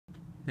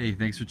Hey,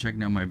 thanks for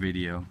checking out my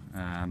video.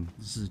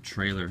 This is a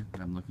trailer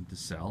that I'm looking to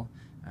sell.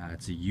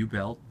 It's a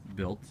U-Belt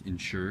built,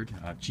 insured,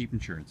 cheap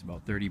insurance,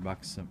 about 30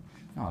 bucks,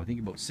 no, I think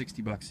about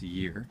 60 bucks a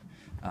year.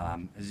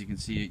 As you can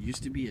see, it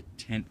used to be a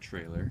tent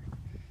trailer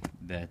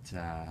that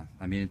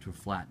I made into a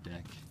flat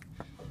deck.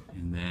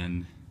 And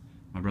then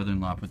my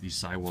brother-in-law put these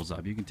sidewalls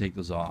up. You can take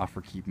those off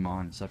or keep them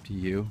on, it's up to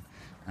you.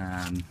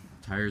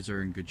 Tires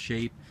are in good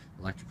shape,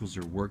 electricals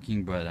are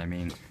working, but I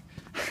mean,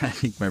 I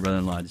think my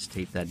brother-in-law just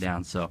taped that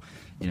down, so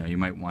you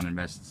might want to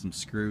invest in some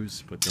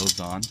screws, put those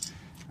on.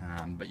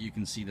 But you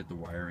can see that the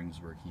wiring is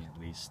working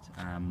at least.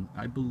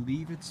 I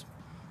believe it's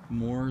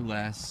more or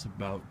less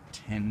about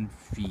 10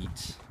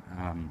 feet,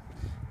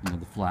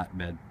 the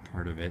flatbed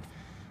part of it,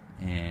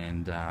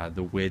 and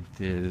the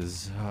width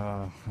is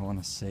I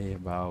want to say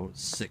about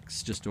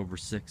 6, just over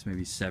 6,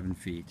 maybe 7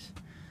 feet.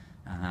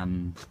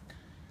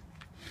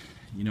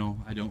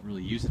 I don't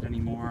really use it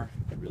anymore.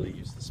 I really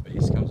use the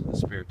space. Comes with a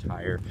spare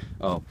tire.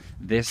 Oh,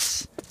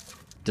 this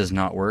does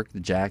not work. The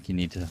jack, you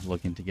need to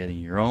look into getting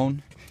your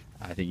own.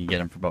 I think you get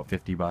them for about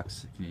 50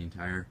 bucks, Canadian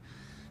Tire.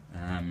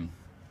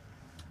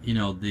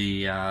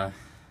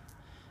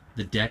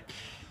 The deck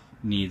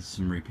needs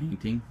some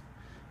repainting,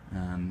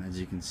 as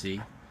you can see.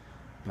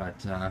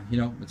 But,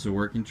 it's a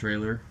working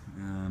trailer.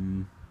 Let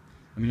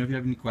me know if you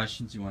have any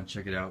questions, you want to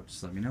check it out,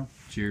 just let me know.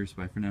 Cheers,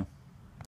 bye for now.